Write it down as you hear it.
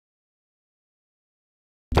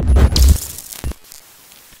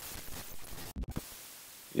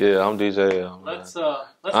Yeah, I'm DJ L, man.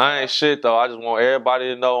 I ain't shit though. I just want everybody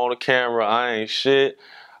to know on the camera I ain't shit.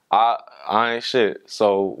 I ain't shit.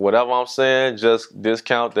 So whatever I'm saying, just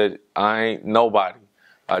discount that I ain't nobody.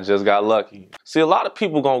 I just got lucky. See, a lot of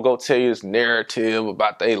people gonna go tell you this narrative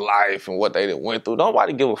about their life and what they done went through.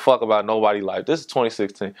 Nobody give a fuck about nobody's life. This is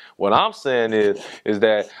 2016. What I'm saying is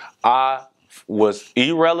that I was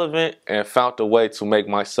irrelevant and found a way to make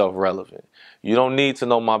myself relevant. You don't need to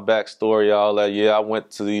know my backstory, all that. Yeah, I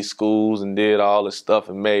went to these schools and did all this stuff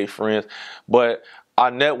and made friends, but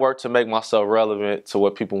I networked to make myself relevant to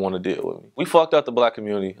what people want to deal with me. We fucked up the black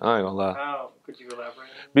community. I ain't gonna lie. How? Could you elaborate?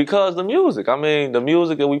 Because the music. I mean, the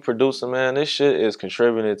music that we producing, man, this shit is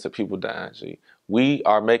contributing to people dying, G. We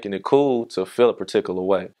are making it cool to feel a particular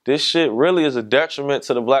way. This shit really is a detriment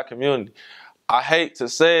to the black community. I hate to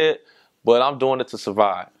say it, but I'm doing it to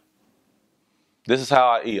survive. This is how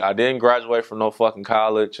I eat. I didn't graduate from no fucking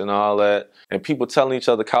college and all that. And people telling each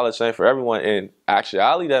other college ain't for everyone. In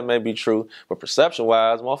actuality, that may be true. But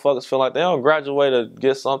perception-wise, motherfuckers feel like they don't graduate to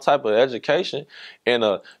get some type of education in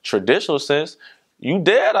a traditional sense. You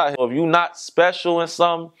dead out here. If you not special in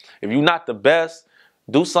something, if you not the best,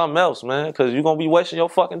 do something else, man. Because you're going to be wasting your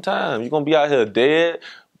fucking time. You're going to be out here dead.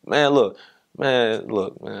 Man, look,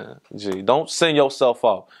 man. Gee, don't send yourself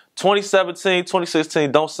off. 2017,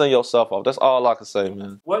 2016, don't send yourself off. That's all I can say,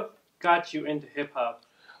 man. What got you into hip-hop?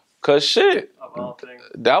 Cause shit, of all things,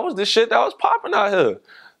 that was the shit that was popping out here.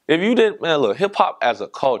 If you didn't, man, look, hip-hop as a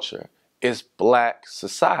culture is black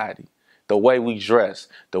society. The way we dress,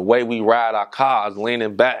 the way we ride our cars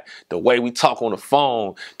leaning back, the way we talk on the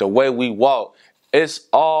phone, the way we walk. It's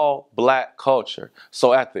all black culture.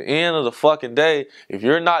 So at the end of the fucking day, if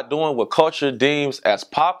you're not doing what culture deems as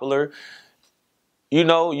popular, you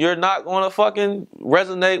know, you're not going to fucking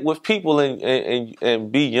resonate with people and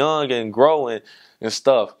be young and grow and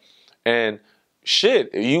stuff. And shit,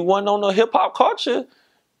 if you wasn't on the hip-hop culture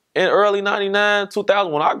in early 99, 2000,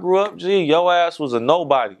 when I grew up, gee, your ass was a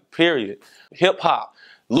nobody, period. Hip-hop,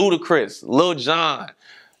 Ludacris, Lil Jon,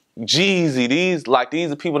 Jeezy, these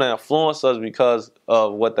are people that influenced us because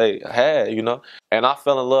of what they had, you know? And I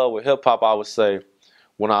fell in love with hip-hop, I would say,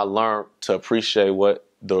 when I learned to appreciate what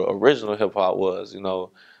the original hip-hop was, you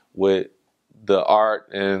know, with the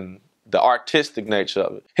art and the artistic nature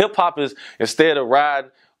of it. Hip-hop is, instead of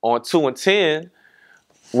riding on 2 and 10,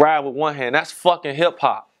 ride with one hand. That's fucking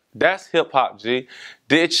hip-hop. That's hip-hop, G.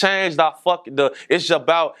 It changed our it's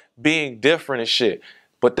about being different and shit.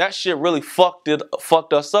 But that shit really fucked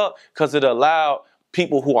us up because it allowed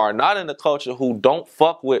people who are not in the culture, who don't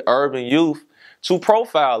fuck with urban youth, to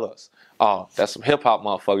profile us. Oh, that's some hip-hop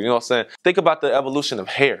motherfucker, you know what I'm saying? Think about the evolution of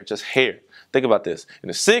hair, just hair. Think about this. In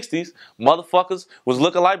the 60s, motherfuckers was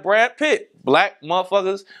looking like Brad Pitt. Black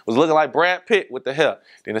motherfuckers was looking like Brad Pitt with the hair.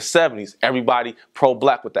 In the 70s, everybody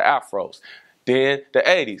pro-black with the afros. Then the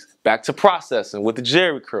 80s, back to processing with the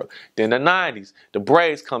Jerry curl. Then the 90s, the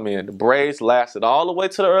braids come in. The braids lasted all the way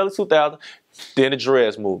to the early 2000s. Then the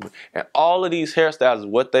dreads movement. And all of these hairstyles is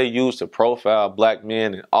what they use to profile black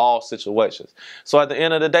men in all situations. So at the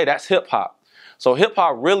end of the day, that's hip-hop. So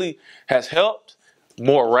hip-hop really has helped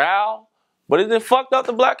morale, but it then fucked up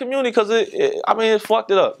the black community because it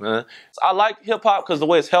fucked it up, man. I like hip-hop because the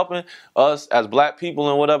way it's helping us as black people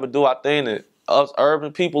and whatever do our thing, and us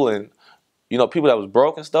urban people and, you know, people that was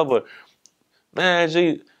broke and stuff. But, man,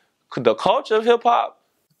 gee, the culture of hip-hop,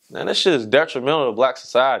 man, that shit is detrimental to black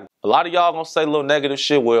society. A lot of y'all gonna say little negative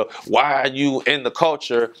shit, well, why are you in the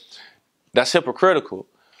culture? That's hypocritical.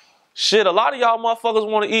 Shit, a lot of y'all motherfuckers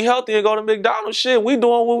want to eat healthy and go to McDonald's. Shit, I'm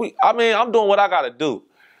doing what I gotta do.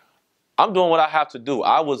 I'm doing what I have to do.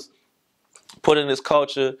 I was put in this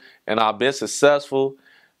culture and I've been successful.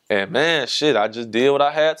 And man, shit, I just did what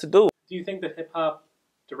I had to do. Do you think that hip-hop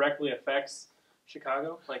directly affects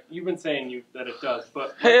Chicago? Like, you've been saying that it does,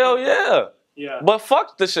 but... Hell yeah. Yeah. But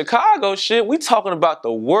fuck the Chicago shit. We talking about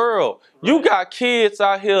the world. Right. You got kids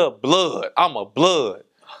out here, blood. I'm a blood.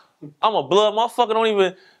 Motherfucker don't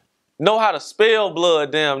even know how to spell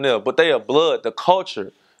blood damn near, but they are blood. The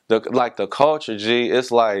culture, the culture, G,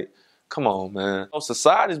 it's like, come on, man.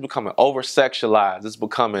 Society's becoming over-sexualized. It's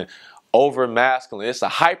becoming over-masculine. It's a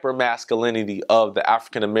hyper-masculinity of the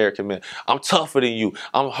African-American man. I'm tougher than you.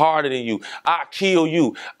 I'm harder than you. I kill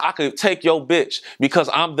you. I could take your bitch because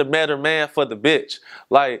I'm the better man for the bitch.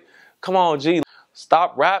 Like, come on, G.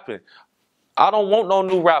 Stop rapping. I don't want no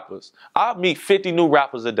new rappers. I meet 50 new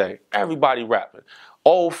rappers a day. Everybody rapping.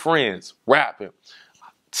 Old friends rapping.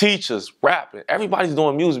 Teachers rapping. Everybody's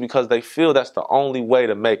doing music because they feel that's the only way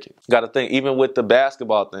to make it. Got to think, even with the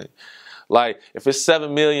basketball thing. Like, if it's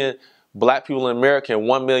 7 million black people in America and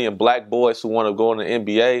 1 million black boys who want to go in the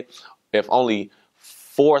NBA, if only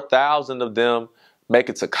 4,000 of them make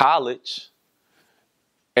it to college.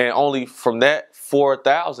 And only from that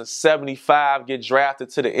 4,000, 75 get drafted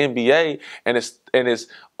to the NBA, and it's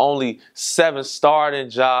only 7 starting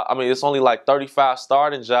jobs. I mean, it's only like 35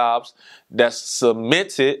 starting jobs that's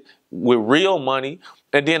submitted with real money,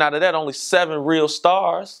 and then out of that, only 7 real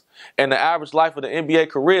stars. And the average life of the NBA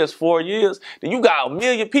career is 4 years. Then you got 1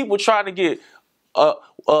 million people trying to get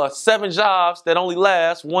 7 jobs that only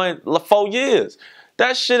last 4 years.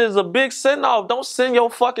 That shit is a big send-off. Don't send your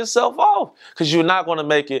fucking self off, because you're not going to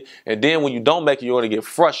make it. And then when you don't make it, you're going to get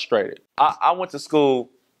frustrated. I went to school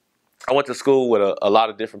with a lot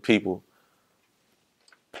of different people.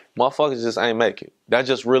 Motherfuckers just ain't make it. That's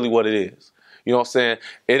just really what it is. You know what I'm saying?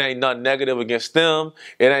 It ain't nothing negative against them.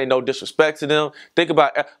 It ain't no disrespect to them. Think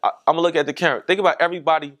about, I'm going to look at the camera. Think about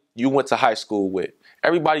everybody you went to high school with.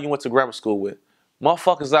 Everybody you went to grammar school with.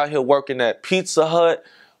 Motherfuckers out here working at Pizza Hut,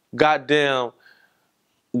 goddamn,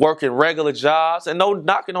 working regular jobs, and no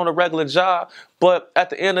knocking on a regular job, but at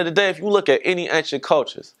the end of the day, if you look at any ancient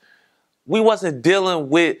cultures, we wasn't dealing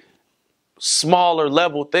with smaller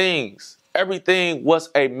level things. Everything was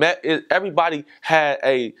everybody had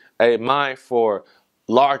a mind for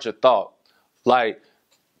larger thought, like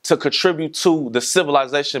to contribute to the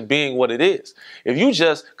civilization being what it is. If you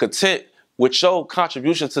just content with your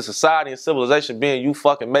contribution to society and civilization being you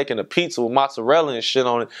fucking making a pizza with mozzarella and shit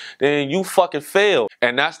on it, then you fucking fail.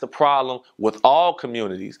 And that's the problem with all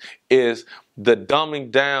communities, is the dumbing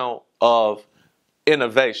down of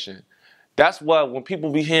innovation. That's why when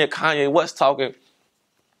people be hearing Kanye West talking,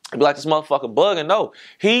 be like, this motherfucker bugging. No,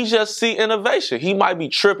 he just see innovation. He might be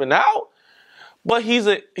tripping out, but he's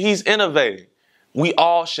innovating. We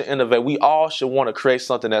all should innovate. We all should want to create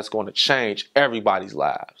something that's going to change everybody's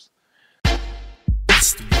lives.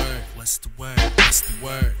 What's the word? What's the word? What's the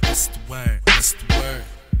word? What's the word? What's the word?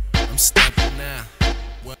 I'm stepping now.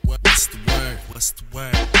 What's the word? What's the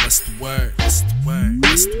word? What's the word? What's the word?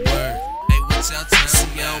 What's the word? Hey, what y'all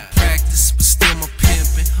tell me?